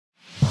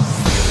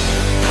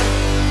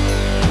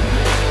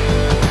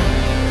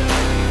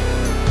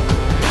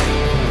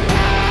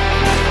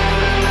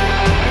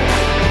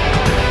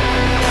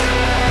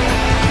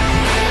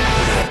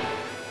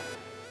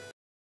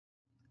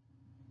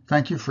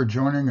Thank you for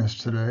joining us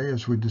today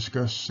as we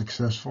discuss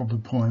successful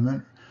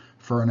deployment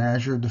for an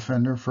Azure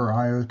Defender for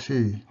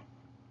IoT.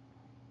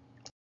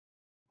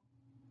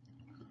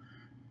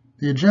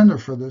 The agenda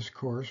for this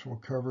course will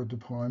cover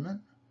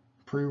deployment,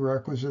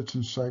 prerequisites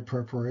and site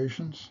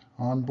preparations,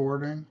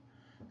 onboarding,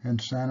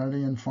 and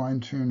sanity and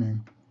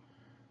fine-tuning.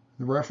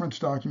 The reference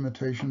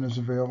documentation is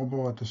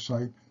available at the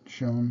site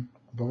shown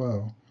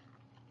below.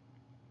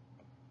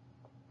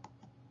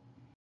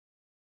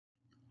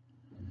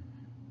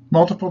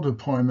 Multiple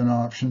deployment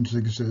options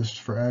exist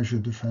for Azure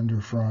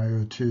Defender for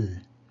IoT.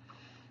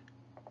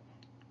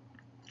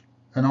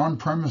 An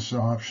on-premise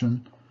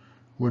option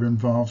would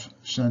involve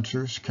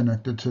sensors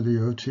connected to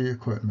the OT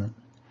equipment,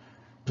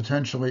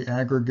 potentially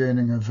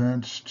aggregating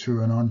events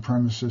to an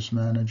on-premises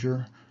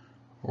manager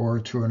or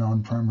to an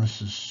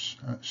on-premises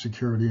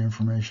security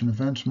information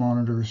events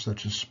monitor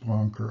such as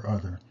Splunk or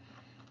other.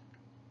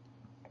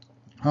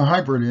 A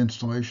hybrid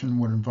installation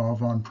would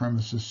involve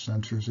on-premises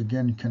sensors,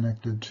 again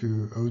connected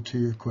to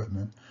OT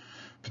equipment,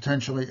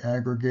 potentially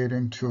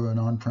aggregating to an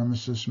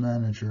on-premises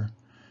manager,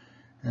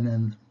 and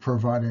then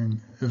providing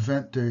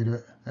event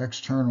data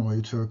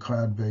externally to a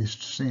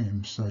cloud-based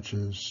SIEM, such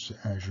as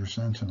Azure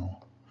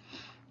Sentinel.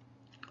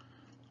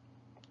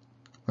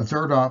 A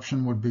third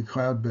option would be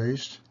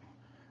cloud-based,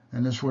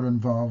 and this would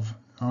involve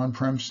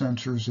on-prem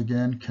sensors,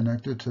 again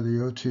connected to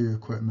the OT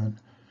equipment,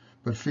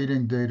 but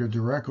feeding data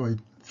directly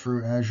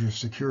through Azure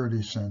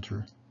Security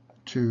Center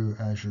to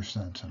Azure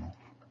Sentinel.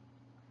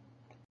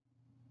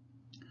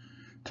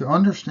 To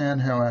understand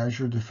how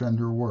Azure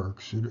Defender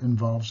works, it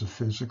involves a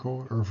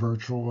physical or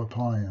virtual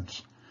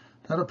appliance.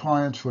 That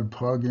appliance would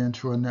plug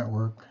into a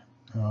network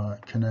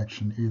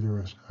connection,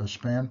 either a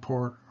span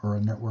port or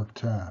a network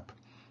tap.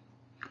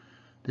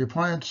 The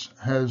appliance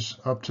has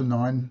up to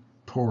 9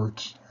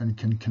 ports and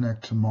can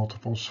connect to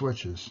multiple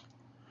switches.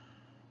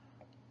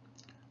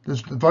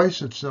 This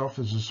device itself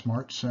is a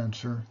smart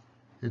sensor.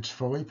 It's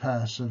fully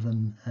passive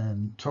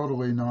and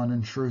totally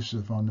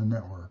non-intrusive on the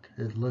network.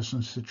 It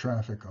listens to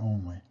traffic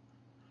only.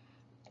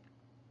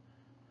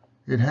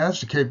 It has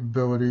the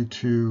capability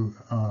to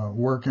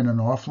work in an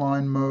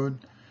offline mode.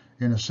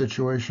 In a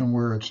situation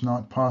where it's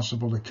not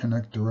possible to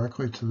connect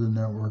directly to the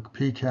network,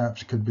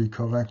 PCAPs could be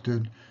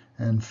collected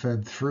and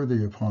fed through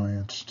the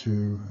appliance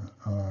to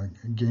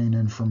gain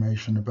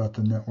information about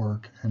the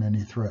network and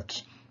any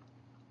threats.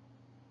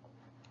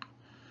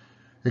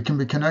 It can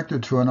be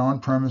connected to an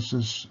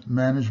on-premises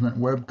management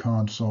web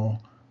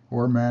console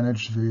or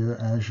managed via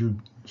Azure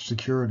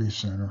Security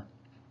Center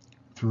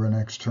through an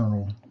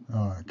external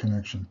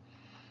connection.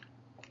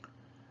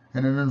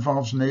 And it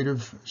involves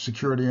native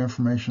security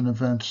information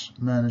events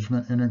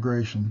management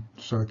integration,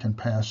 so it can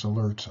pass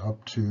alerts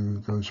up to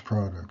those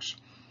products.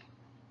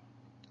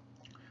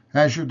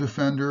 Azure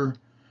Defender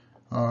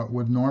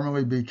would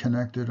normally be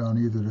connected on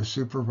either the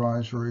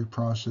supervisory,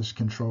 process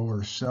control,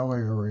 or cell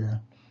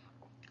area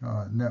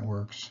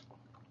networks.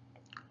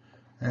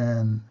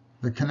 And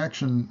the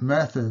connection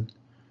method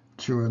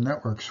to a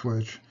network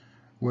switch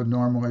would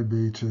normally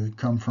be to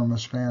come from a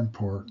span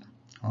port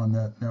on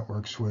that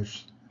network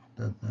switch,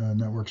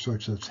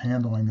 that's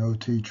handling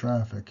OT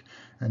traffic,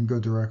 and go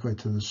directly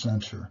to the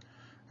sensor.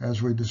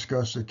 As we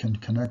discussed, it can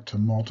connect to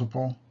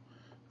multiple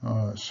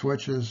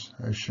switches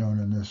as shown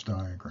in this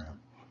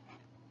diagram.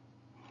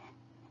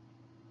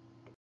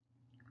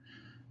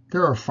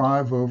 There are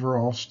 5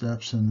 overall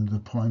steps in the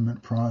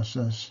deployment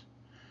process.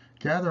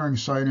 Gathering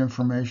site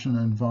information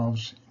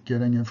involves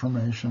getting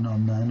information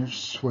on managed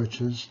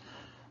switches,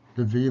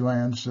 the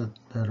VLANs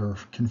that are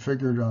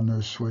configured on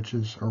those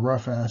switches, a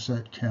rough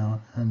asset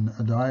count, and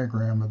a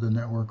diagram of the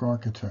network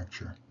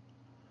architecture.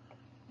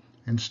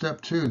 In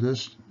step 2,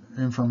 this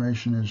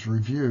information is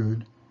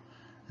reviewed,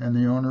 and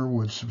the owner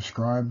would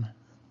subscribe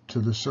to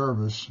the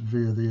service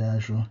via the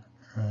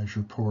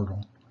Azure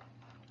portal.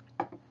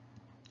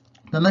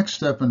 The next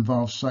step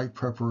involves site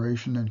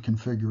preparation and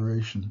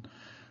configuration.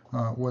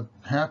 What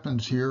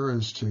happens here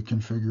is to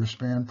configure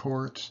span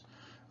ports,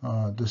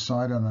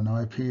 decide on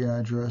an IP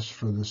address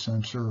for the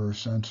sensor or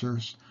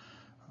sensors,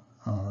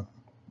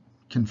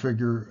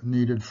 configure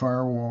needed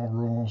firewall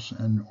rules,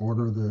 and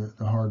order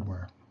the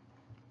hardware.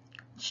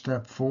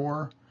 Step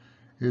 4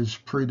 is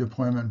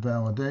pre-deployment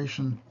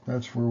validation.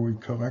 That's where we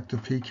collect a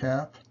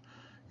PCAP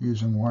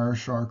using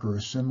Wireshark or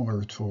a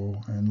similar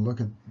tool and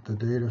look at the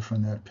data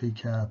from that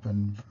PCAP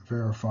and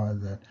verify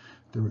that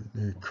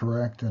the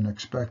correct and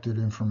expected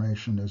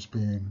information is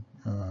being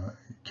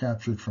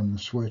captured from the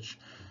switch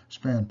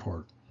span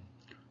port.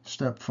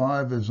 Step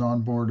 5 is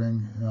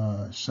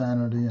onboarding,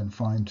 sanity and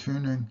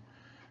fine-tuning,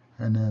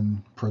 and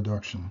then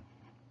production.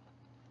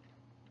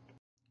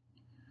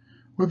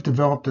 We've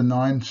developed a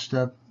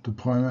 9-step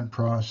deployment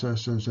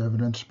process as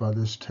evidenced by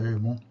this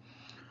table.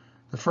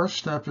 The first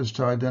step is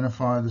to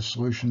identify the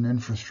solution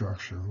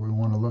infrastructure. We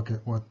want to look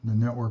at what the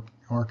network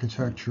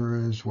architecture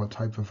is, what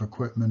type of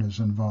equipment is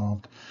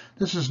involved.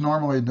 This is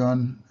normally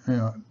done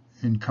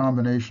in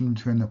combination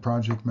between the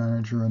project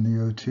manager and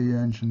the OT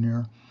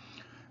engineer,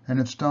 and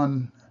it's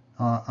done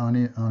on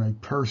a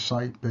per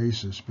site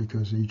basis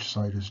because each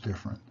site is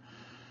different.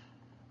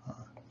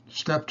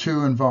 Step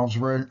 2 involves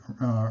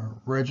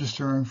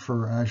registering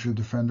for Azure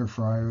Defender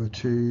for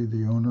IoT.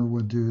 The owner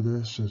would do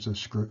this as a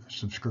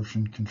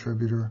subscription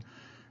contributor,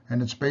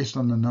 and it's based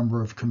on the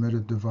number of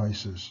committed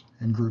devices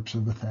in groups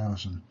of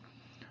 1,000.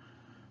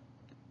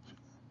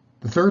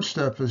 The third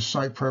step is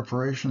site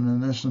preparation,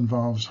 and this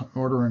involves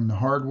ordering the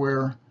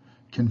hardware,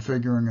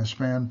 configuring a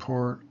span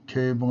port,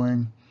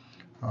 cabling,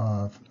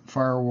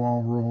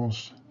 firewall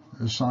rules,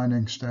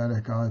 assigning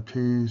static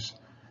IPs,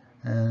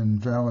 and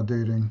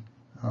validating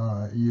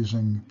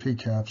using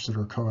PCAPs that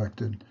are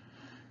collected.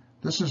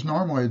 This is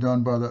normally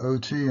done by the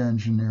OT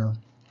engineer.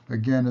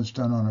 Again, it's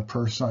done on a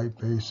per-site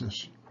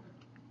basis.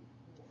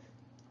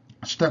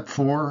 Step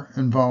 4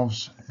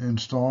 involves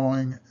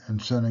installing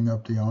and setting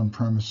up the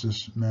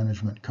on-premises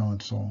management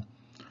console.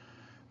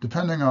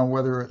 Depending on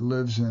whether it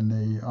lives in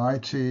the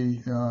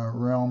IT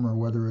realm or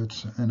whether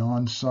it's an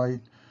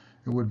on-site,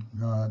 it would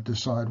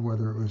decide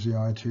whether it was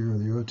the IT or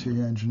the OT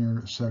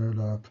engineer that set it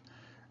up,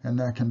 and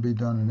that can be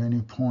done at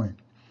any point.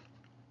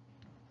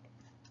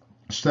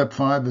 Step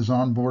 5 is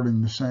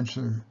onboarding the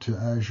sensor to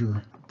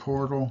Azure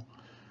portal.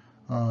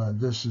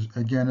 This is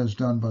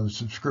done by the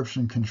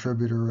subscription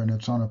contributor, and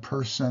it's on a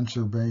per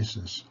sensor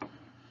basis.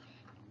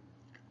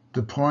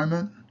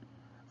 Deployment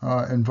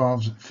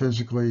involves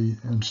physically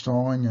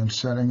installing and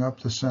setting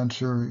up the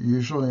sensor.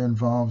 Usually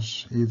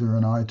involves either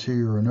an IT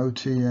or an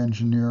OT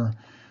engineer,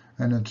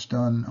 and it's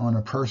done on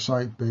a per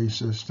site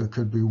basis. There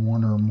could be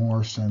one or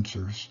more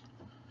sensors.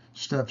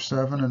 Step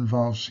 7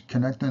 involves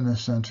connecting the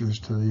sensors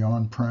to the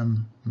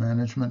on-prem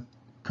management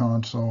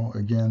console.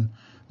 Again,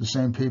 the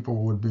same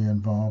people would be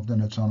involved,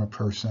 and it's on a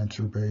per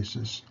sensor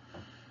basis.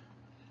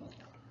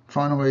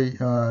 Finally,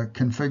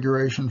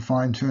 configuration,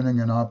 fine-tuning,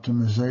 and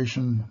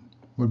optimization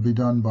would be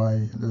done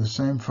by the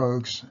same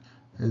folks.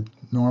 It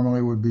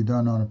normally would be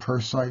done on a per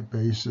site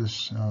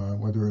basis,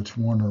 whether it's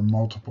one or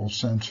multiple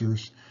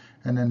sensors,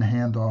 and then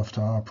hand off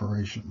to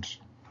operations.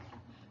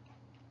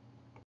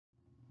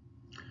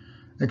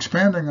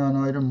 Expanding on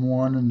item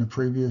 1 in the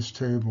previous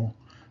table,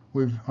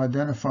 we've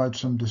identified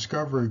some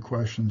discovery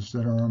questions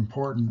that are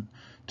important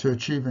to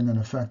achieving an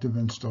effective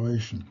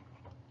installation.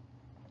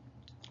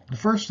 The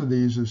first of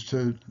these is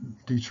to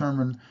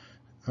determine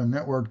a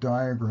network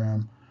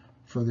diagram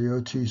for the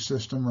OT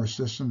system or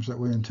systems that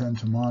we intend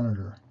to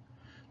monitor.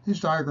 These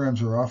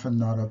diagrams are often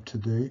not up to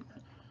date,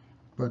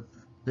 but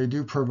they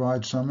do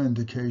provide some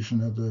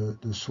indication of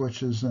the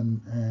switches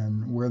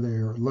and where they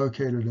are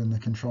located in the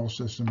control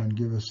system, and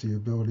give us the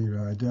ability to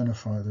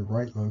identify the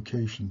right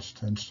locations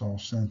to install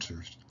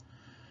sensors.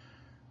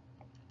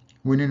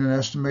 We need an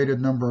estimated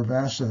number of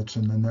assets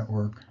in the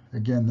network.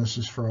 Again, this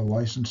is for a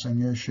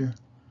licensing issue.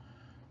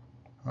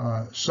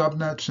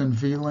 Subnets and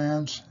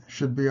VLANs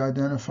should be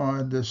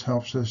identified. This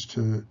helps us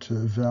to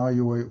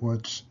evaluate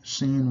what's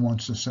seen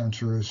once the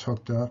sensor is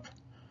hooked up.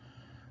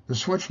 The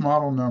switch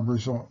model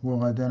numbers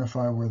will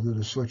identify whether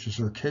the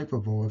switches are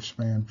capable of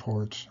span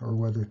ports or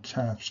whether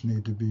taps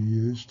need to be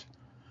used.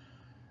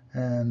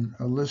 And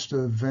a list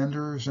of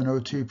vendors and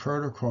OT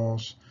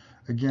protocols,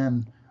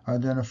 again,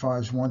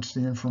 identifies once the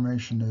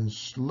information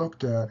is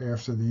looked at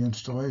after the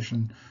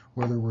installation,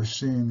 whether we're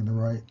seeing the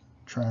right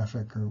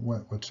traffic or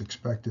what's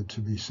expected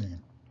to be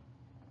seen.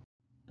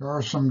 There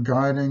are some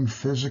guiding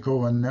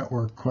physical and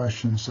network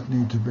questions that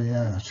need to be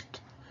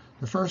asked.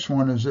 The first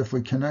one is, if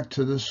we connect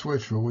to this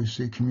switch, will we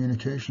see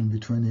communication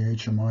between the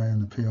HMI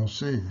and the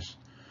PLCs?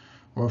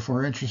 Well, if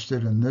we're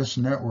interested in this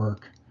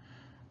network,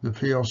 the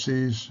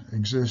PLCs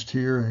exist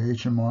here, the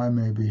HMI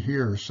may be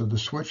here, so the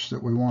switch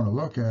that we want to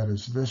look at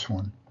is this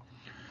one.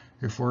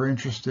 If we're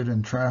interested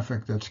in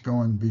traffic that's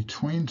going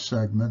between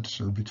segments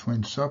or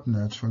between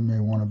subnets, we may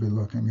want to be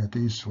looking at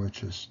these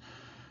switches.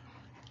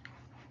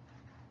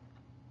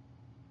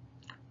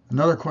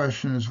 Another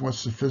question is,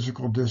 what's the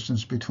physical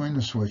distance between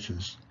the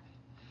switches?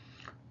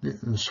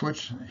 The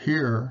switch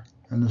here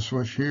and the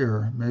switch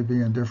here may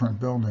be in different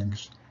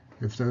buildings.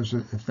 If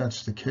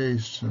that's the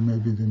case, there may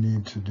be the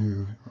need to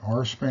do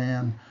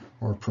RSPAN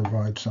or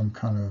provide some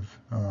kind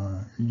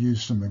of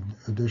use some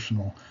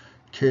additional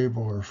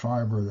cable or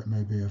fiber that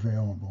may be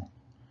available.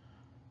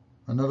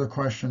 Another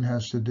question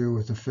has to do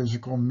with the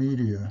physical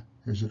media.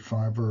 Is it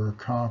fiber or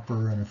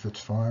copper? And if it's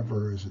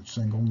fiber, is it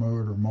single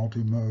mode or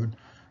multi-mode?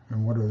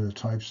 And what are the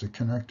types of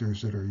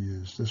connectors that are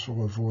used? This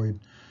will avoid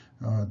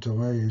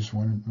delays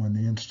when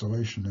the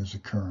installation is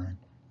occurring.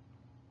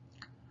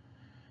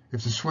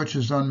 If the switch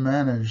is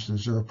unmanaged,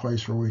 is there a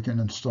place where we can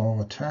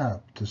install a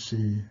tap to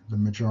see the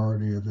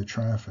majority of the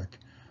traffic?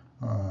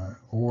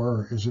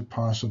 Or is it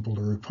possible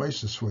to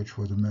replace the switch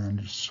with a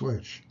managed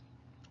switch?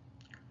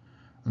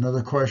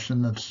 Another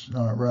question that's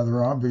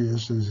rather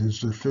obvious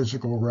is there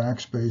physical rack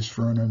space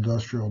for an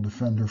industrial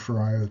Defender for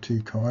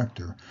IoT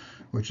collector,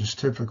 which is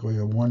typically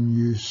a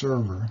one-use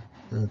server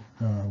that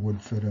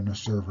would fit in a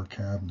server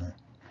cabinet.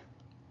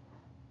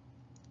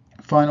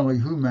 Finally,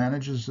 who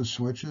manages the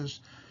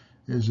switches?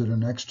 Is it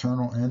an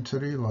external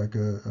entity like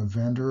a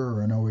vendor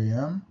or an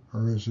OEM,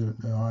 or is it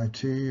an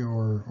IT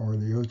or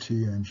the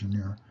OT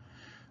engineer?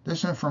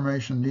 This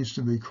information needs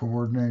to be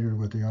coordinated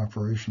with the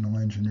operational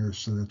engineers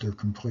so that they're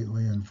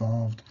completely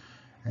involved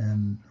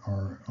and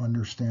are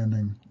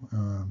understanding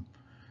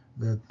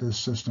that this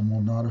system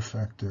will not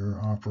affect their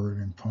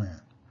operating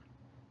plan.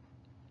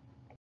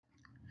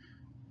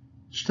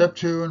 Step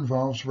 2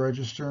 involves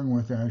registering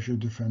with Azure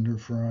Defender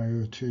for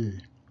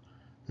IoT.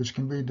 This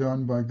can be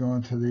done by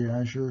going to the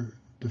Azure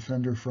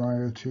Defender for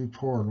IoT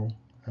portal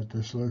at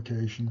this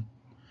location.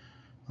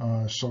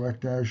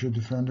 Select Azure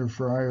Defender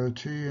for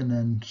IoT and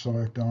then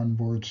select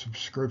Onboard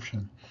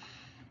Subscription.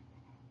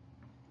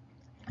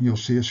 You'll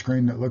see a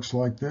screen that looks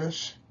like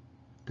this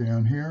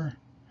down here,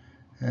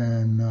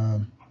 and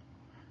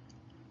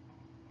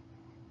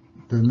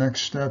the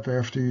next step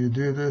after you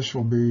do this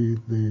will be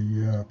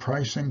the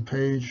pricing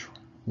page,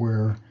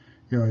 where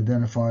you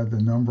identify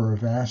the number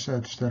of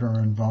assets that are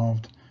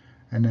involved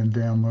and then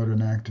download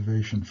an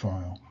activation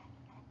file.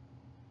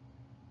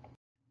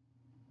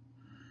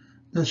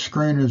 This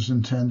screen is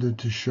intended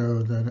to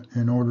show that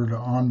in order to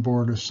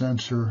onboard a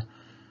sensor,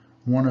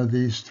 one of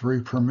these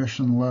 3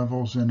 permission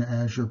levels in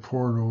Azure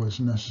portal is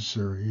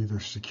necessary, either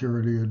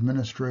security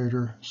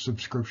administrator,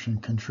 subscription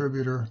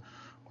contributor,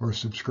 or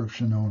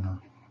subscription owner.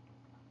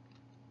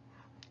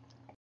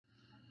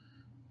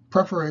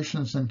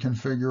 Preparations and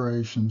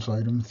configurations,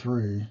 item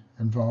 3,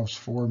 involves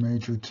 4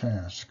 major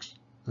tasks.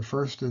 The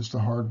first is the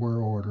hardware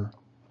order.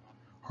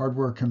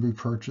 Hardware can be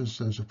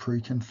purchased as a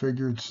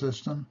pre-configured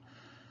system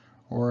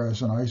or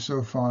as an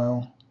ISO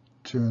file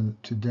to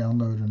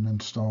download and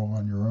install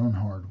on your own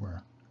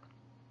hardware.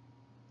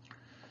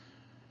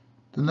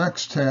 The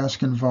next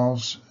task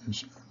involves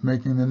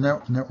making the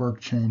network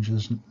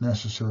changes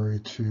necessary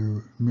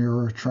to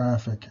mirror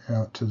traffic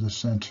out to the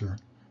sensor.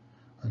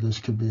 This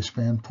could be a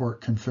span port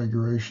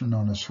configuration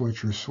on a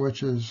switch or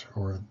switches,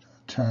 or a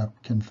tap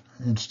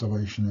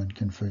installation and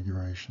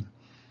configuration.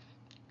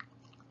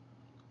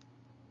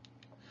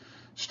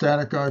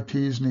 Static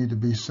IPs need to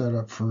be set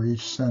up for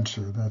each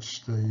sensor. That's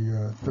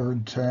the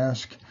third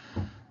task.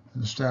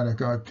 The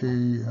static IP,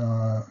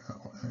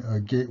 a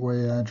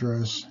gateway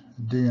address,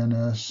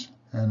 DNS,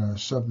 and a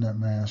subnet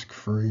mask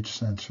for each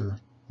sensor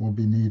will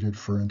be needed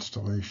for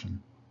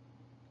installation.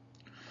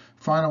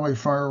 Finally,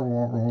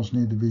 firewall roles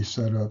need to be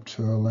set up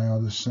to allow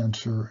the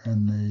sensor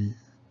and the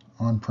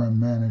on-prem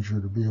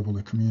manager to be able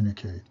to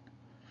communicate.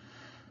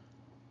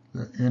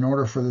 In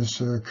order for this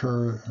to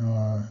occur,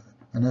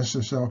 an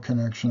SSL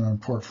connection on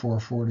port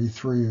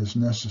 443 is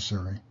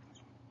necessary.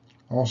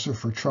 Also,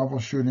 for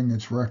troubleshooting,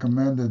 it's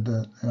recommended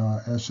that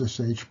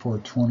SSH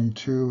port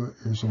 22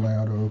 is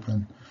allowed to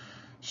open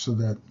so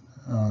that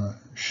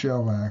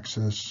shell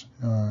access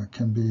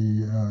can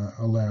be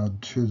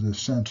allowed to the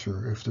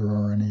sensor if there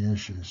are any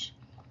issues.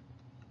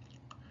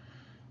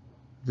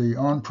 The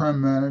on-prem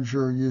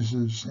manager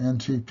uses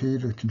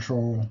NTP to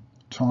control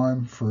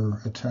time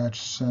for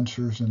attached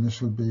sensors, and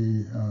this would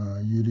be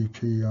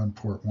UDP on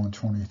port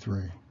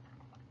 123.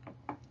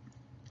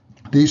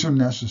 These are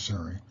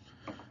necessary.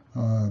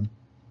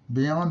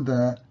 Beyond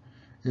that,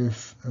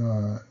 if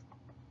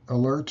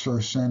alerts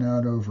are sent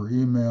out over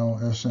email,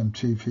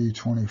 SMTP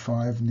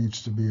 25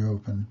 needs to be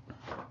open.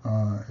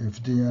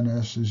 If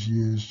DNS is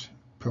used,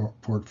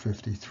 port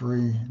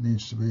 53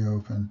 needs to be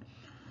open.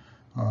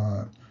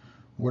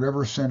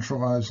 Whatever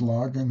centralized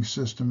logging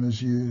system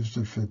is used,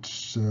 if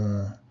it's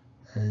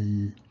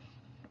a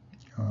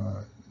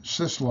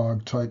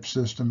syslog type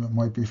system, it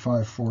might be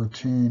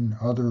 514.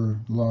 Other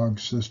log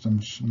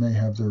systems may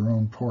have their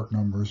own port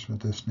numbers, but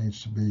this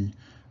needs to be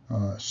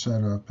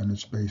set up, and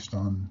it's based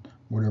on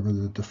whatever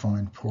the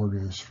defined port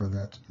is for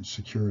that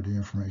security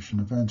information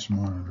events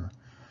monitor.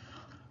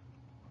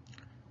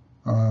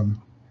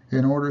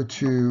 In order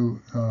to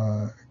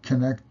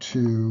connect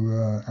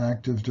to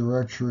Active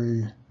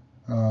Directory,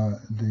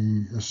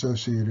 the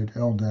associated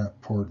LDAP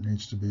port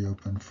needs to be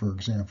open, for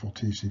example,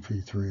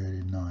 TCP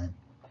 389.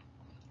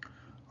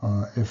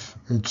 If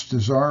it's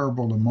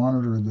desirable to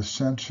monitor the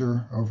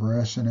sensor over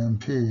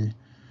SNMP,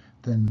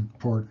 then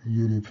port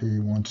UDP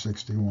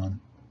 161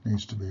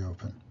 needs to be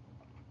open.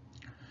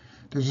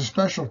 There's a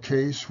special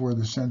case where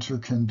the sensor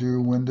can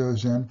do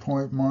Windows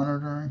endpoint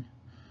monitoring.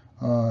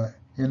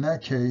 In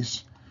that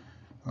case,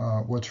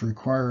 what's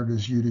required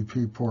is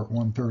UDP port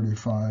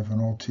 135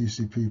 and all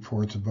TCP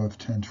ports above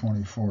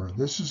 1024.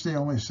 This is the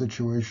only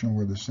situation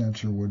where the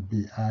sensor would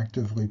be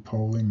actively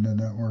polling the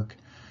network,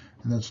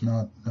 and that's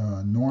not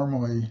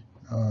normally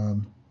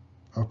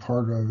a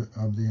part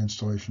of the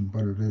installation,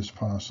 but it is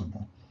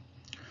possible.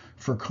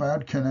 For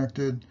cloud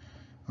connected,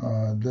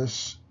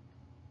 this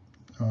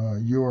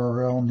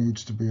URL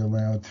needs to be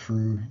allowed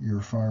through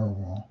your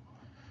firewall.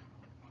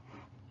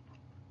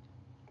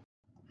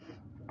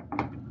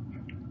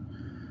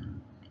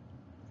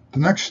 The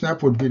next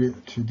step would be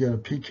to get a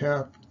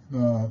PCAP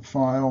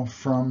file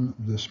from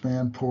the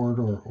span port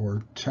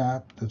or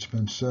tap that's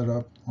been set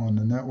up on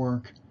the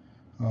network.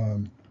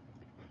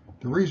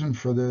 The reason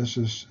for this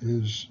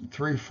is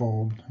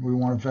threefold. We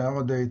want to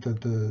validate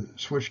that the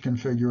switch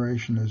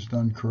configuration is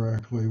done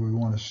correctly. We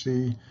want to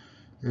see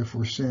if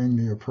we're seeing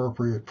the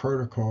appropriate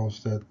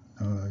protocols that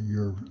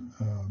your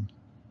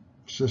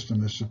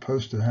system is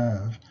supposed to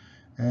have.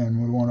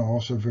 And we want to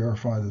also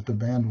verify that the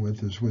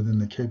bandwidth is within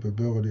the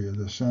capability of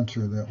the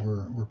sensor that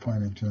we're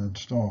planning to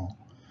install.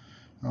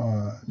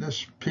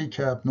 This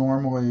PCAP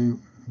normally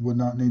would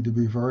not need to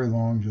be very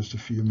long, just a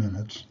few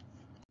minutes.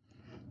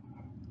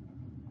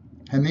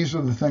 And these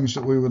are the things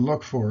that we would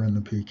look for in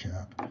the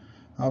PCAP.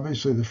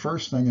 Obviously, the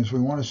first thing is we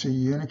want to see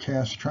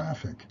unicast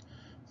traffic.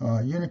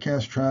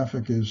 Unicast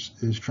traffic is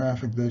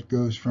traffic that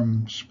goes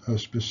from a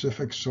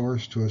specific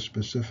source to a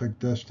specific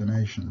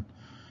destination.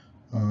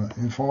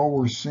 If all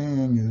we're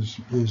seeing is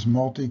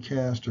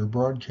multicast or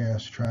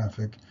broadcast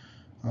traffic,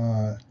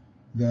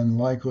 then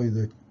likely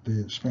the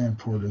span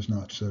port is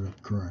not set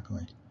up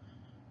correctly,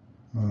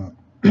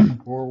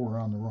 or we're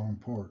on the wrong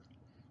port.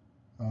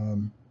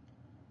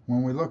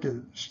 When we look at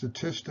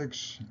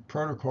statistics,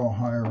 protocol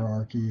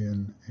hierarchy,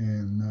 and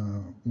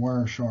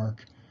Wireshark,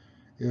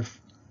 it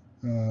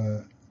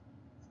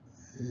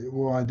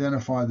will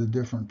identify the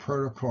different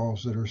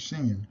protocols that are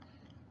seen.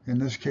 In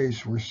this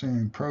case, we're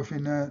seeing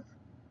Profinet,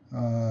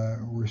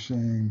 we're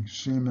seeing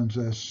Siemens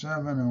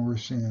S7, and we're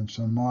seeing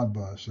some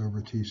Modbus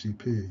over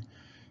TCP.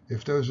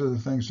 If those are the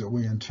things that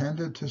we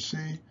intended to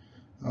see,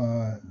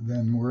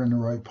 then we're in the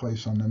right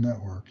place on the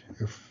network.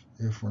 If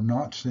we're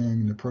not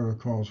seeing the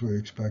protocols we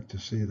expect to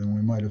see, then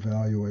we might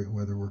evaluate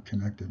whether we're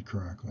connected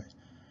correctly.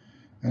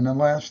 And the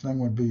last thing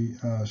would be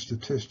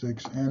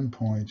statistics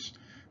endpoints.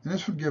 And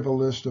this would give a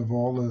list of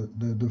all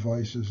the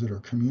devices that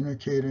are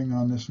communicating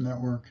on this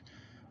network.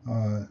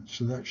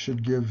 So that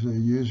should give the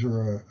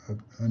user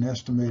an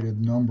estimated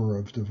number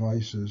of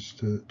devices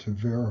to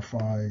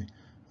verify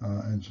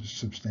and to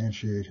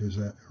substantiate his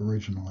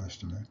original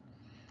estimate.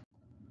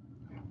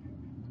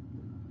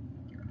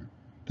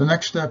 The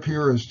next step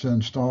here is to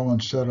install and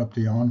set up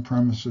the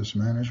on-premises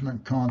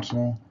management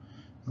console.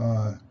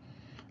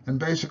 And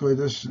basically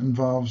this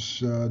involves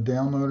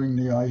downloading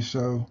the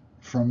ISO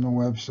from the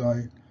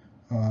website.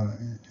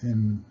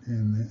 In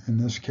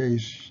this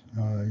case,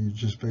 you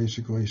just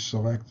basically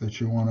select that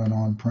you want an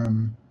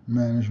on-prem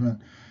management.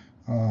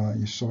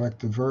 You select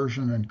the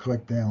version and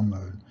click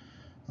download.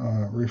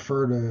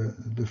 Refer to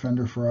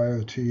Defender for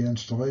IoT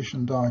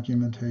installation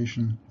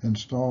documentation,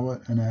 install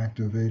it and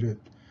activate it,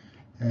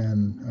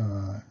 and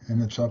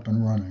it's up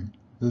and running.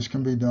 This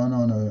can be done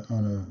on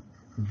a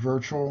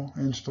virtual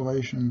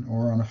installation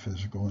or on a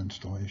physical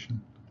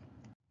installation.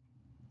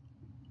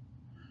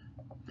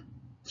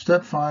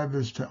 Step 5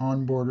 is to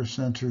onboard a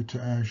sensor to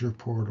Azure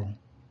Portal.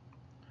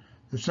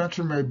 The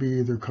sensor may be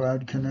either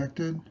cloud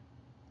connected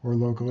or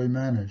locally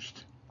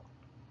managed.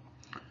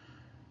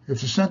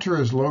 If the sensor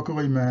is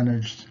locally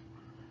managed,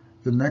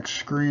 the next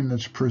screen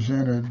that's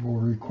presented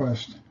will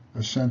request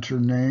a sensor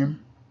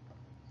name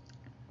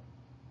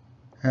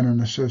and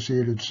an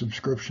associated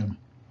subscription.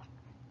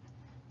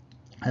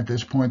 At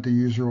this point, the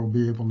user will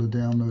be able to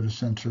download a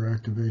sensor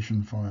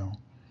activation file.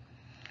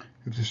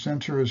 If the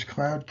sensor is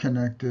cloud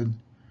connected,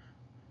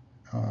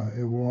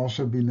 it will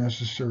also be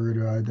necessary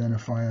to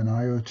identify an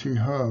IoT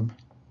hub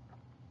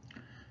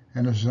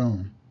and a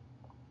zone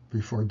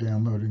before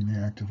downloading the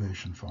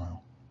activation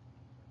file.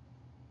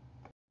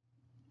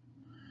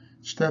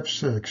 Step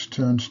 6.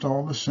 To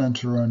install the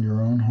sensor on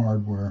your own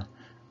hardware,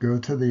 go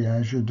to the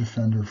Azure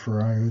Defender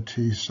for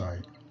IoT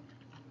site.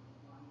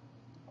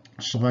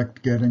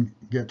 Select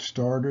Get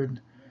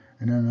Started,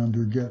 and then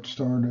under Get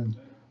Started,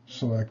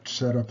 select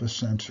Set up a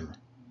sensor.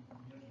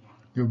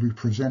 You'll be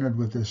presented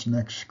with this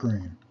next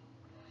screen.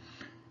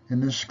 In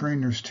this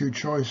screen, there's two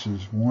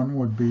choices. One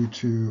would be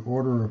to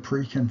order a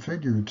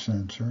pre-configured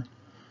sensor,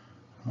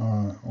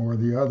 or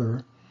the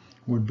other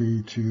would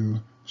be to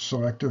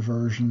select a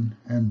version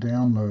and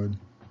download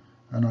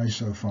an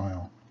ISO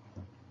file.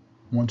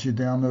 Once you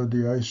download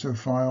the ISO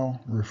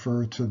file,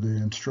 refer to the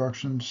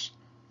instructions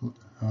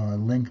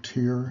linked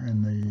here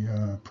in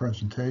the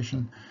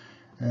presentation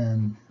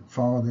and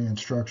follow the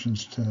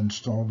instructions to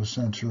install the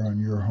sensor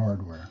on your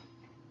hardware.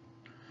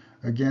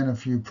 Again,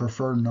 if you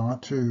prefer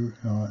not to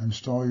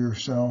install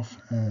yourself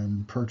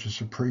and purchase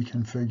a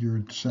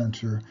pre-configured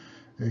sensor,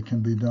 it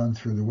can be done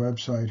through the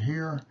website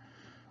here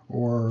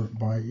or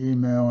by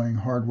emailing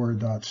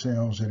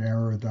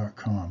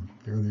hardware.sales@arrow.com.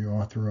 They're the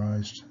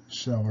authorized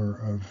seller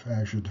of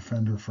Azure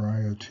Defender for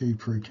IoT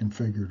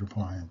pre-configured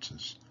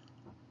appliances.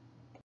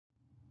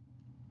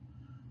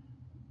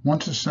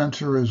 Once a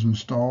sensor is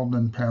installed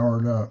and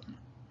powered up,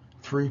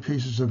 3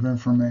 pieces of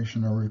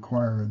information are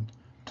required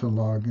to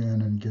log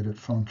in and get it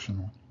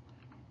functional.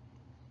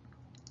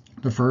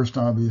 The first,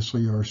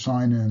 obviously, are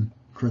sign-in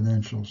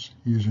credentials,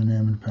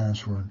 username and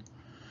password.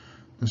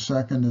 The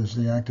second is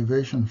the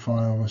activation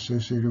file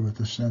associated with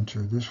the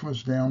sensor. This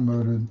was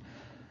downloaded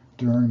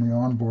during the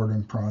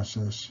onboarding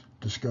process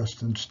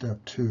discussed in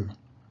Step 2.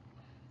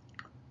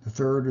 The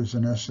third is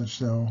an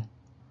SSL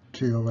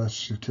TLS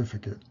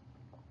certificate.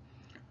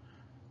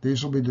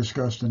 These will be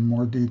discussed in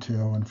more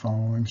detail in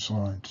following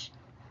slides.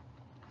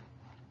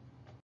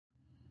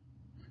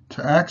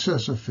 To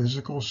access a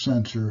physical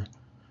sensor,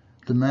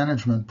 the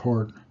management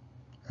port,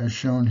 as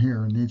shown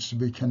here, needs to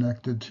be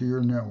connected to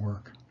your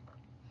network.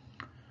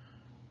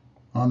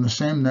 On the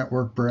same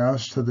network,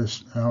 browse to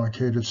this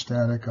allocated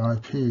static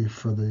IP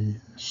for the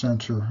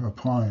sensor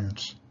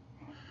appliance,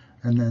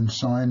 and then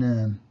sign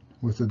in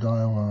with the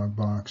dialog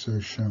box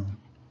as shown.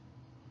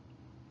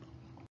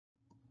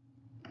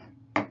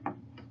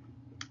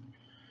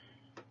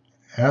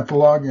 At the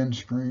login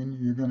screen,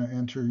 you're going to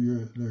enter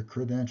the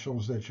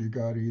credentials that you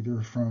got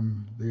either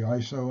from the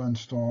ISO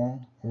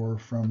install or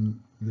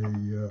from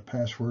the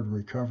password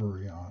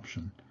recovery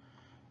option.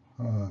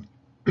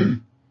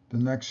 The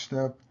next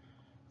step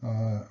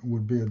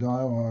would be a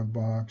dialog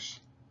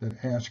box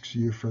that asks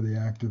you for the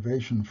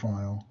activation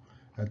file.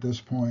 At this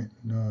point,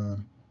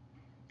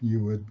 you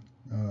would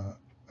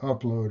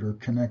upload or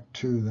connect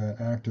to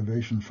that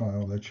activation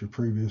file that you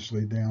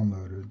previously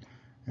downloaded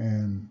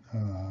and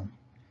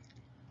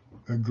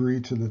agree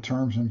to the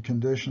terms and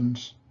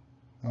conditions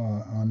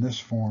on this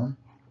form,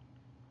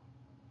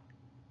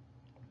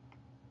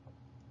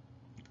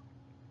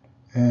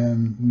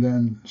 and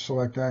then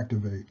select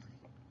Activate.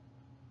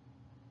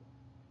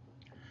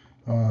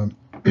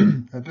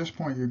 At this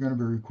point, you're going to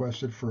be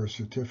requested for a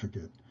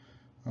certificate.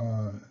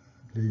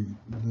 The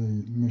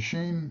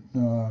machine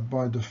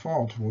by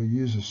default will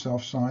use a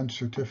self-signed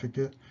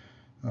certificate.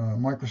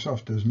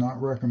 Microsoft does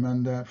not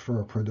recommend that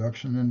for a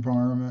production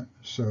environment,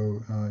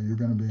 so you're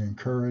going to be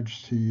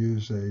encouraged to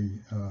use a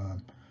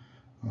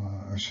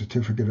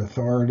certificate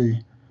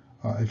authority.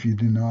 If you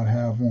do not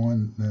have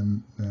one,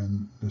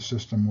 then the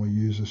system will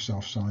use a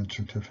self-signed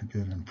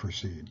certificate and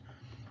proceed.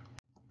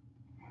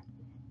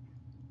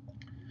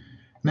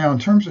 Now, in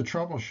terms of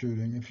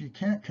troubleshooting, if you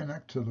can't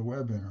connect to the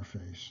web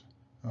interface,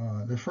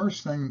 the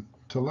first thing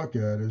to look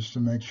at is to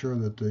make sure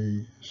that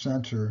the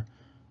sensor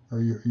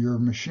or your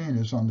machine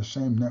is on the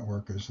same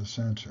network as the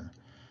sensor.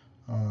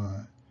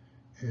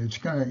 It's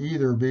going to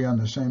either be on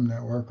the same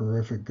network, or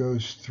if it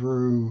goes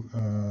through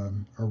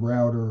a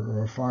router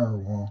or a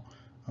firewall,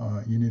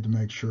 you need to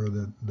make sure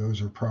that those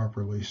are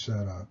properly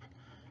set up.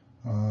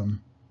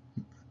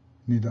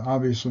 Need to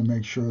obviously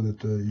make sure that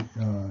the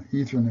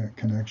Ethernet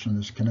connection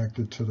is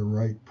connected to the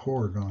right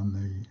port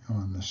on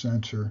the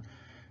sensor,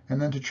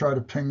 and then to try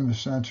to ping the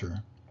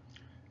sensor.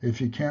 If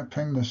you can't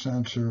ping the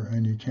sensor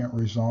and you can't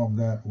resolve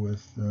that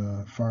with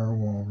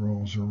firewall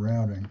rules or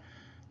routing,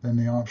 then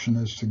the option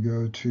is to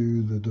go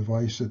to the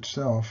device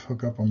itself,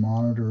 hook up a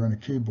monitor and a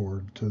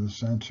keyboard to the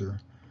sensor,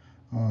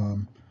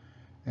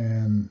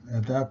 and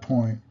at that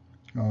point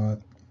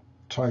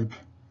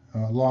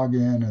log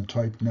in and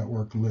type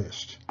network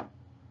list.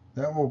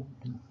 That will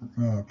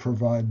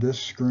provide this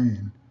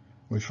screen,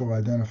 which will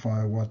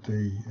identify what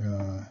the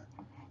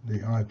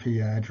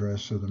IP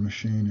address of the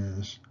machine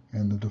is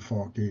and the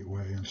default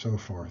gateway and so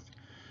forth.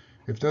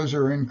 If those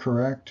are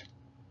incorrect,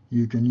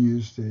 you can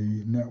use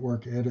the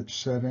network edit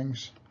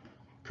settings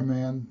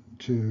command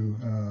to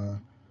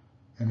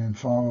and then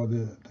follow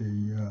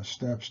the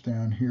steps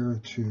down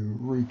here to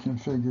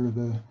reconfigure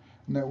the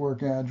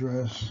network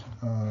address,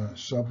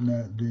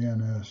 subnet,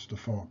 DNS,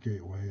 default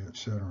gateway,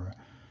 etc.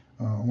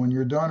 When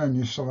you're done and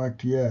you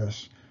select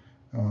yes,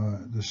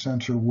 the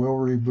sensor will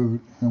reboot,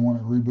 and when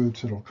it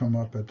reboots, it'll come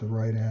up at the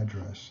right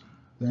address.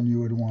 Then you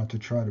would want to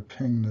try to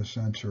ping the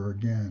sensor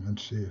again and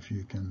see if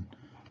you can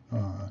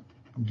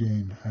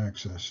gain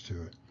access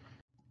to it.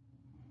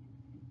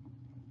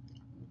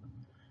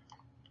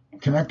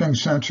 Connecting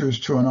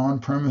sensors to an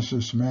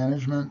on-premises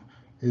management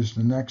is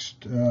the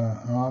next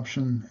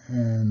option,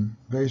 and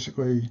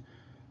basically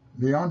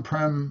the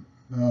on-prem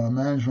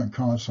management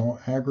console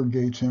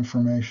aggregates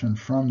information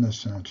from the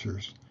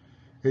sensors.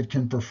 It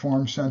can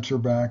perform sensor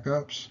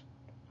backups.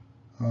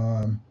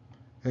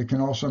 It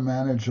can also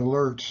manage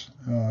alerts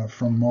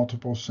from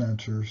multiple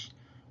sensors,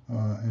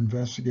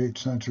 investigate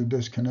sensor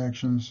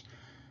disconnections,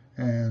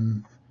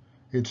 and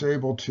it's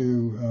able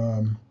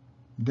to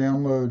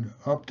download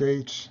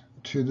updates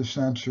to the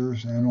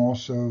sensors and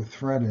also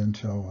threat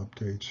intel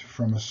updates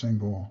from a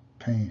single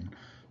pane.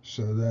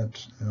 So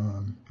that's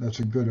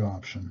a good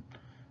option.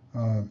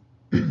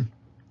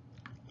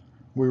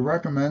 We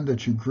recommend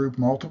that you group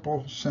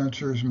multiple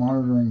sensors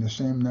monitoring the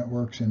same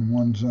networks in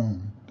one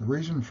zone. The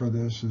reason for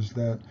this is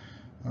that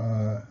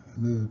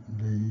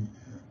the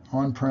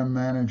on-prem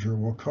manager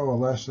will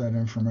coalesce that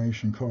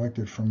information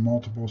collected from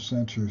multiple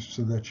sensors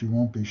so that you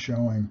won't be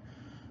showing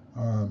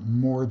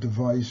more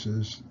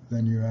devices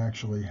than you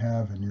actually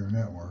have in your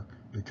network,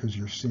 because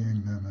you're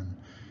seeing them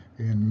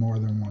in more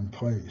than one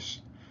place.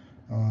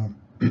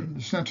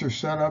 The sensor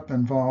setup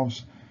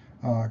involves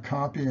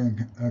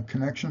copying a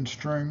connection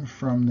string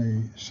from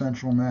the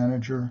central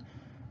manager,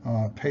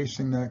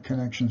 pasting that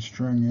connection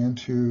string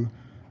into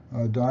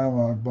a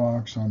dialog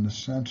box on the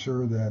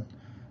sensor that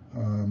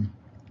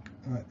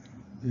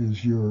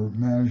is your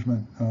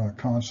management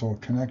console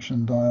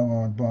connection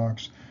dialog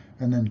box,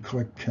 and then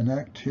click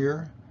connect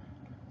here.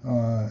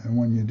 And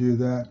when you do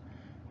that,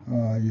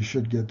 you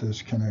should get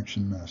this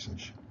connection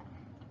message.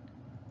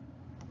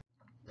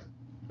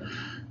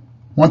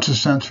 Once a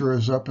sensor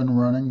is up and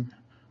running,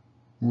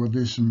 we'll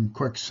do some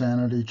quick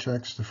sanity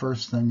checks. The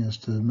first thing is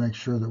to make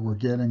sure that we're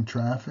getting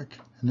traffic,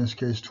 in this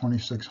case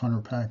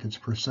 2,600 packets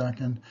per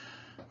second.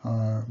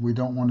 We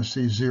don't want to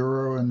see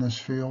 0 in this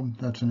field.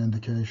 That's an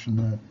indication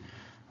that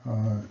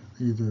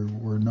either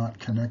we're not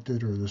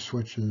connected or the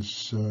switch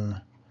is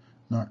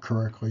not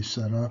correctly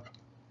set up.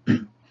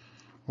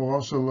 We'll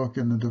also look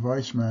in the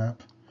device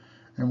map,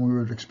 and we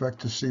would expect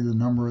to see the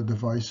number of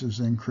devices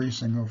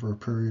increasing over a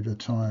period of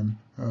time,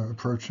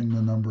 approaching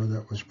the number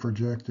that was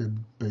projected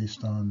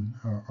based on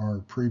our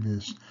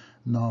previous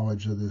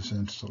knowledge of this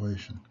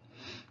installation.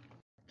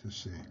 To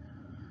see.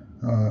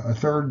 A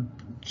third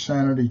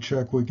sanity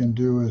check we can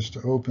do is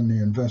to open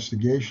the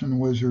investigation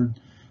wizard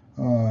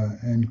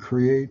and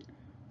create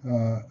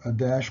a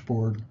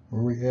dashboard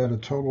where we add a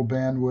total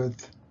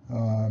bandwidth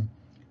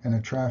and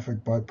a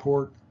traffic by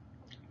port.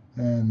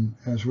 And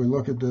as we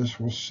look at this,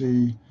 we'll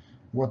see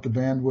what the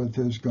bandwidth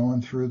is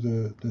going through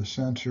the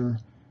sensor,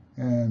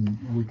 and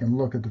we can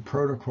look at the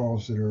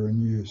protocols that are in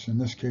use. In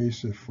this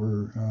case, if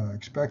we're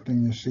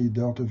expecting to see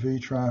delta V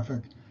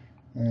traffic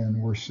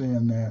and we're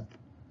seeing that,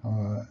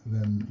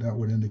 then that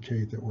would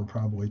indicate that we're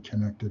probably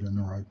connected in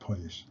the right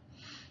place.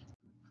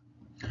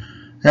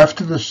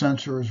 After the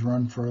sensor is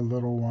run for a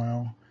little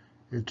while,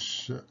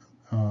 it's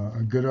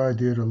a good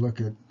idea to look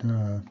at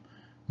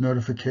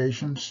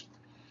notifications.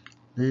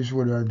 These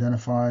would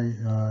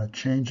identify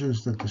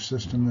changes that the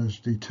system has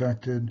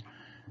detected,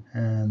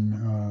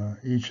 and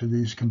each of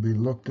these can be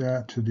looked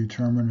at to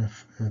determine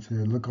if they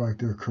look like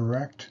they're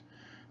correct.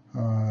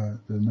 The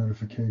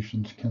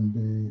notifications can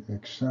be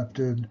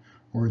accepted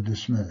or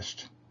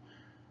dismissed.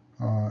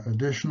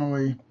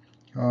 Additionally,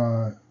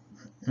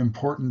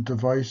 important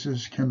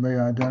devices can be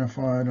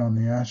identified on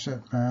the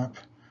asset map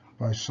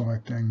by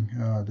selecting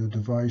the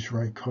device,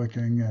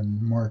 right-clicking,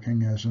 and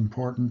marking as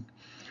important.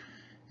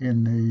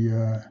 In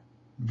the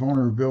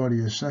vulnerability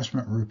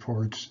assessment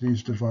reports,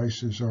 these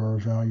devices are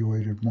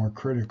evaluated more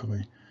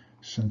critically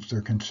since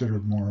they're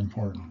considered more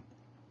important.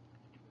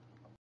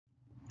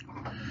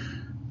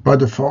 By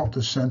default,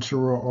 the sensor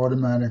will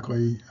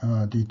automatically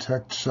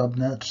detect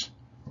subnets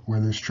where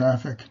there's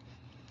traffic.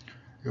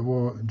 It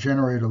will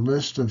generate a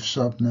list of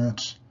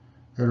subnets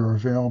that are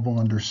available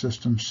under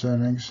System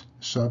Settings,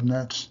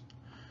 Subnets.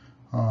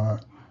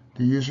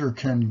 The user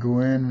can go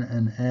in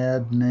and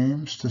add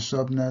names to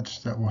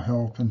subnets that will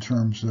help in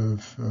terms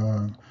of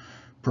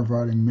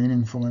providing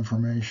meaningful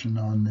information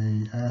on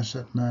the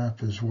asset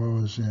map as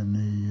well as in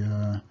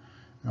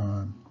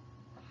the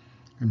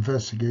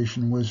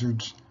investigation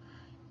wizards.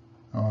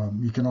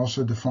 You can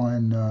also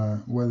define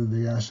whether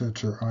the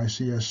assets are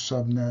ICS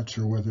subnets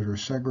or whether they're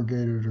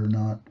segregated or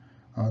not.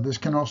 This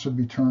can also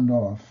be turned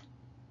off,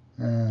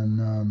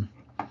 and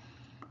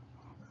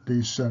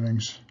these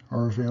settings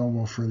are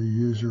available for the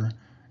user.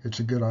 It's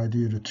a good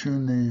idea to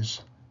tune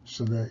these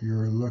so that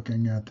you're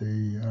looking at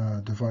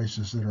the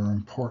devices that are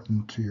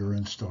important to your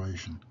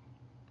installation.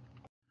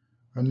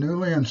 A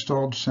newly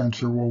installed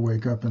sensor will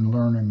wake up in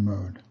learning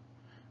mode.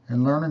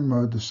 In learning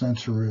mode, the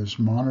sensor is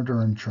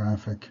monitoring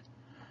traffic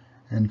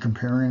and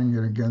comparing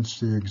it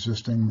against the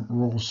existing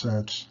rule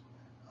sets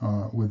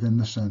within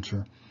the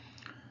sensor,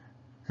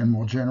 and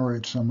will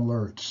generate some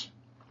alerts.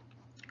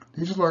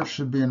 These alerts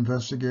should be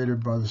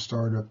investigated by the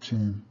startup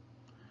team.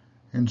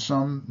 In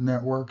some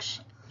networks,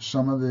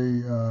 some of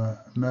the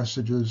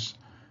messages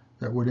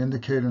that would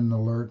indicate an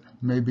alert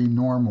may be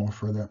normal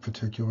for that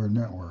particular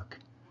network.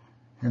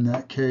 In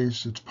that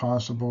case, it's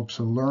possible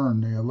to learn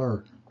the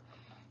alert.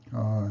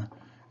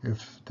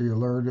 If the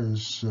alert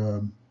is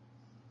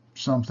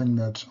something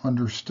that's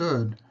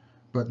understood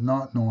but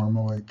not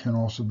normal, it can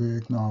also be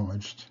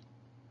acknowledged.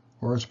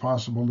 Or it's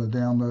possible to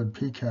download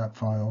PCAP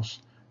files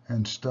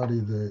and study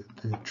the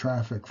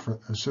traffic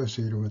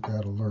associated with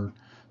that alert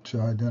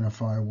to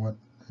identify what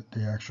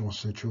the actual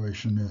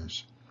situation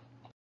is.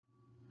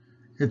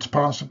 It's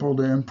possible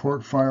to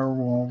import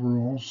firewall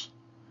rules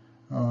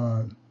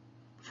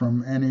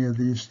from any of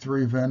these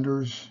three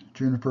vendors,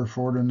 Juniper,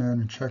 Fortinet,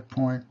 and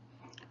Checkpoint.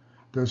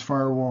 Those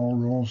firewall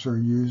rules are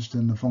used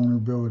in the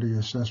vulnerability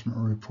assessment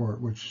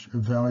report, which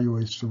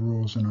evaluates the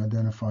rules and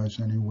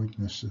identifies any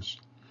weaknesses.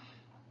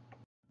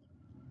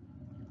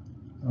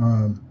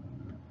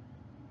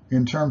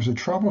 In terms of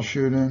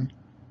troubleshooting,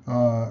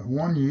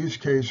 one use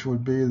case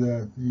would be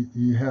that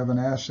you have an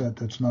asset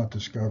that's not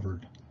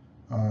discovered,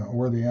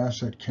 or the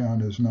asset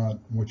count is not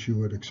what you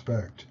would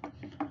expect.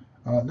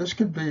 This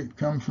could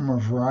come from a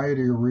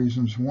variety of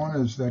reasons. One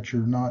is that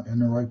you're not in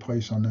the right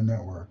place on the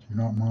network. You're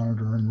not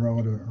monitoring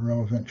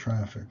relevant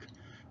traffic,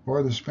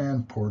 or the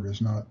span port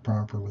is not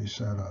properly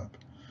set up.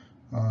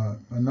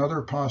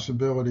 Another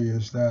possibility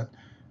is that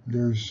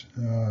there's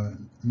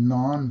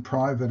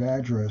non-private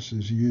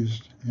addresses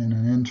used in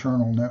an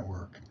internal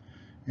network.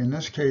 In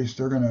this case,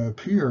 they're going to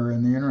appear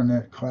in the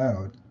internet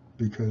cloud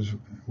because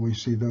we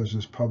see those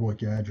as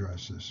public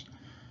addresses.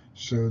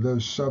 So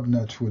those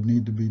subnets would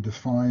need to be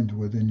defined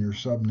within your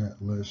subnet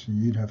list,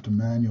 and you'd have to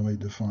manually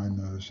define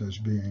those as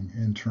being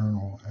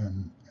internal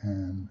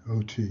and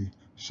OT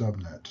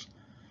subnets.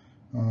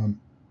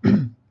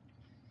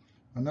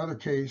 Another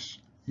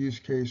use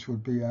case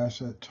would be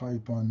asset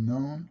type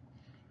unknown.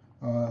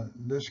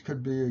 This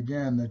could be,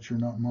 again, that you're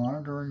not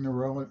monitoring the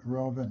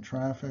relevant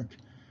traffic.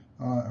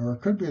 or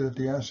it could be that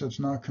the asset's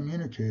not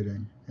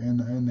communicating.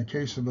 In the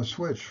case of a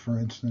switch, for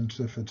instance,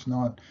 if it's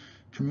not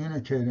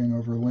communicating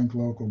over link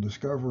local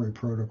discovery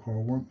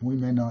protocol, we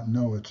may not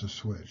know it's a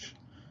switch.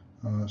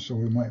 So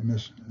we might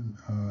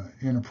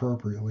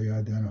inappropriately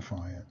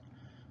identify it.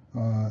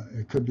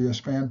 It could be a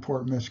span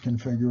port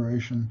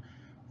misconfiguration,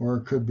 or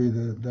it could be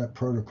that that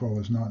protocol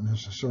is not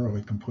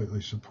necessarily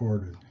completely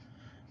supported.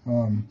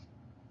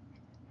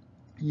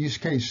 Use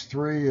case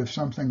 3, if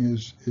something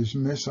is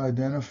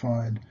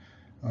misidentified,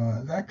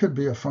 that could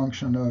be a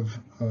function of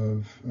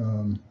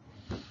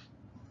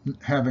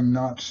having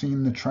not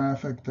seen the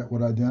traffic that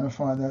would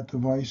identify that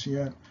device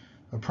yet.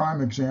 A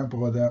prime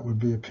example of that would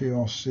be a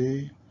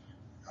PLC.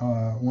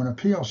 When a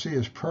PLC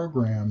is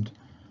programmed,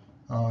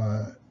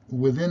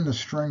 within the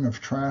string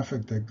of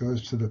traffic that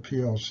goes to the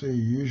PLC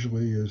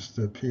usually is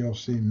the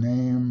PLC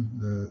name,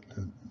 the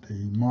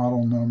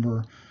model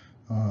number,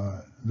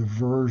 the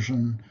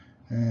version,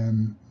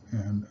 and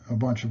a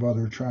bunch of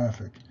other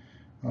traffic.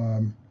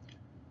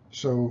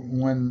 So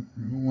when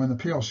the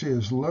PLC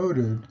is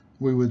loaded,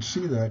 we would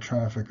see that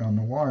traffic on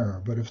the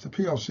wire. But if the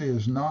PLC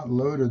is not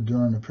loaded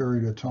during the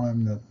period of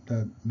time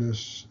that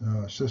this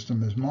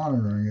system is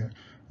monitoring it,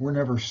 we'll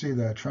never see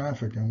that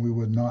traffic, and we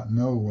would not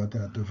know what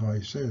that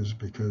device is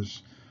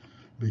because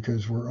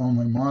we're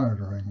only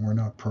monitoring, we're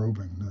not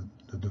probing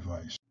the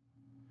device.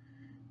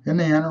 In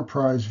the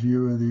enterprise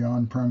view of the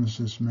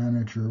on-premises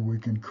manager, we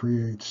can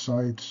create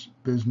sites,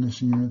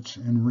 business units,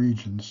 and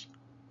regions.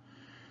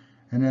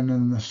 And then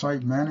in the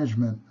site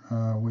management,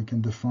 we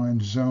can define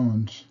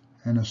zones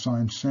and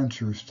assign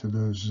sensors to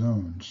those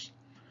zones.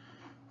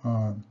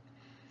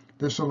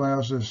 This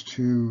allows us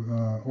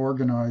to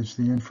organize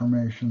the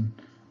information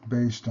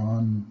based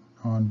on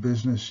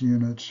business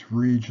units,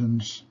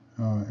 regions,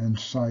 and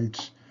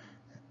sites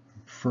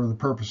for the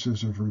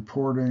purposes of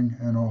reporting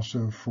and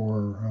also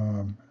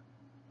for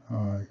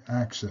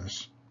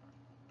access.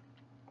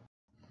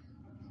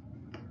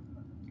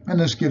 And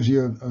this gives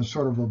you a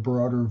sort of a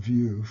broader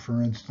view.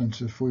 For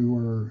instance, if we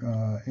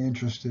were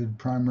interested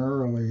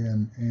primarily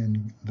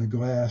in the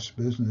glass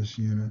business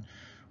unit,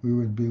 we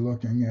would be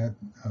looking at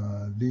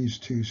these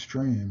two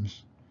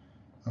streams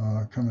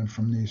coming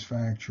from these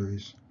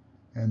factories,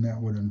 and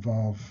that would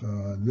involve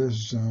this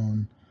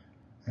zone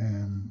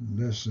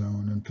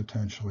and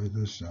potentially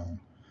this zone.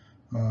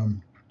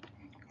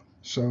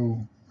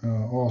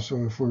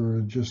 Also, if we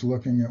were just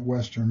looking at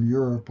Western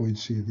Europe, we'd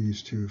see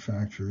these two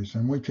factories,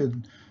 and we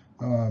could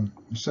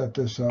set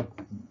this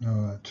up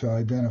to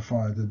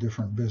identify the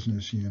different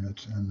business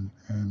units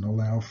and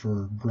allow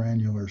for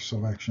granular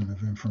selection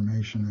of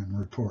information and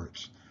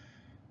reports,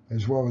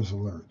 as well as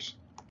alerts.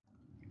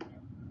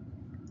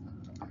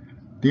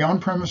 The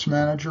on-premise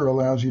manager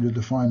allows you to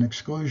define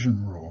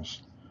exclusion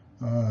rules.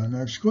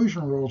 Now,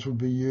 exclusion rules would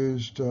be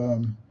used,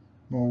 well,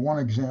 one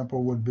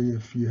example would be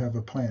if you have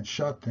a plant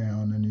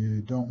shutdown and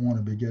you don't want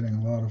to be getting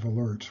a lot of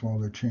alerts while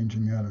they're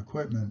changing out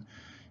equipment.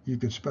 You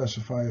could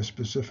specify a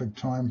specific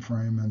time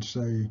frame and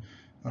say,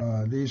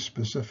 these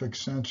specific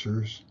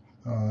sensors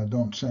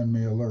don't send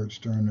me alerts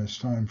during this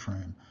time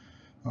frame.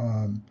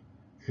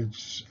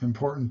 It's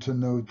important to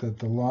note that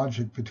the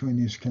logic between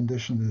these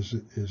conditions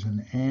is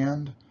an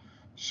and.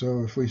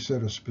 So if we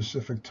set a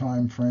specific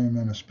time frame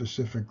and a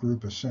specific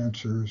group of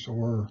sensors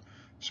or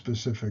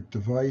specific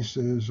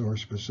devices or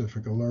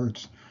specific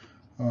alerts,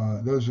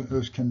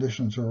 those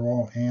conditions are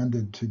all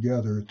anded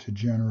together to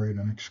generate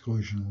an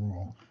exclusion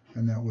rule,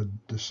 and that would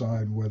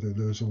decide whether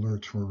those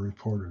alerts were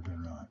reported or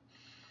not.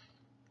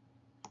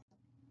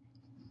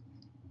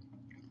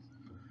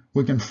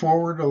 We can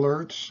forward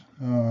alerts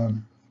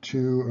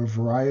to a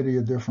variety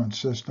of different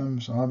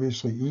systems.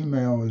 Obviously,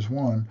 email is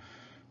one.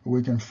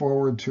 We can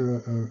forward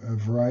to a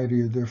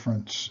variety of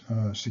different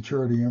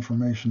security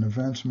information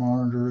events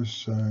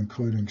monitors,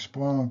 including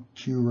Splunk,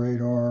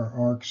 QRadar,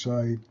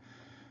 ArcSight,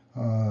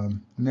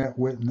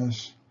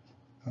 NetWitness,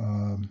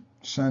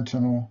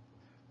 Sentinel,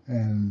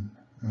 and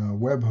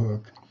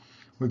Webhook.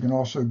 We can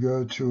also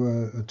go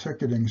to a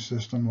ticketing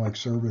system like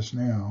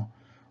ServiceNow,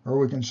 or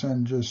we can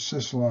send just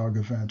syslog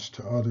events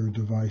to other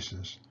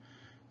devices.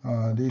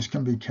 These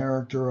can be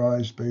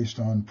characterized based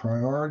on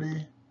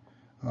priority,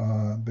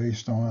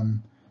 based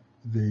on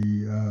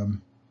the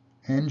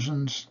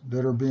engines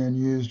that are being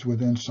used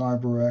within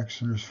CyberX,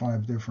 and there's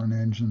 5 different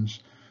engines,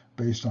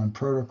 based on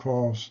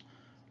protocols,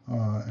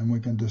 and we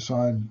can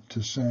decide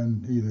to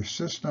send either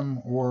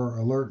system or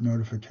alert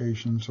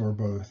notifications or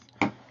both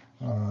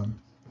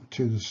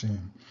to the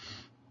scene.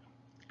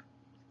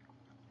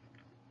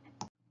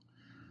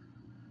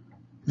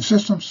 The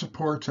system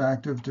supports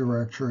Active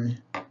Directory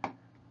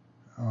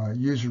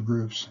user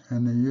groups,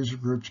 and the user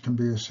groups can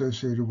be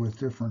associated with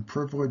different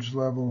privilege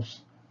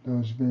levels,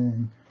 those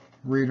being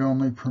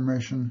read-only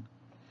permission,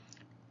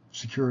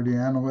 security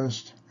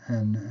analyst,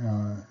 and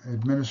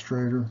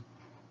administrator.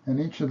 And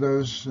each of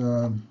those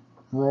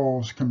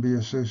roles can be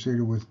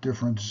associated with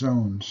different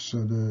zones,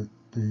 so the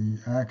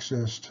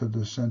access to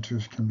the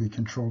sensors can be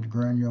controlled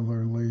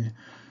granularly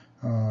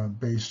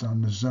based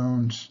on the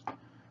zones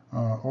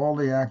All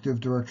the Active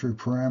Directory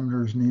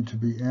parameters need to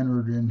be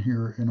entered in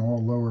here in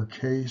all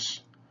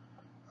lowercase.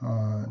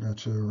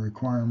 That's a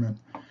requirement.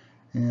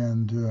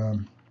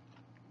 And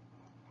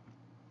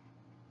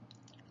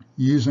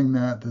using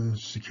that, the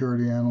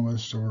security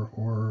analysts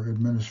or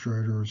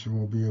administrators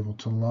will be able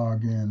to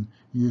log in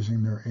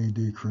using their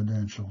AD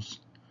credentials.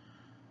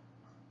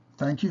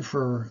 Thank you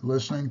for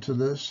listening to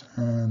this,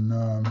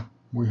 and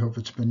we hope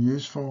it's been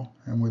useful,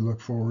 and we look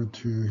forward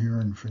to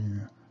hearing from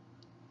you.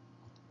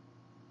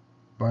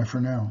 Bye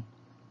for now.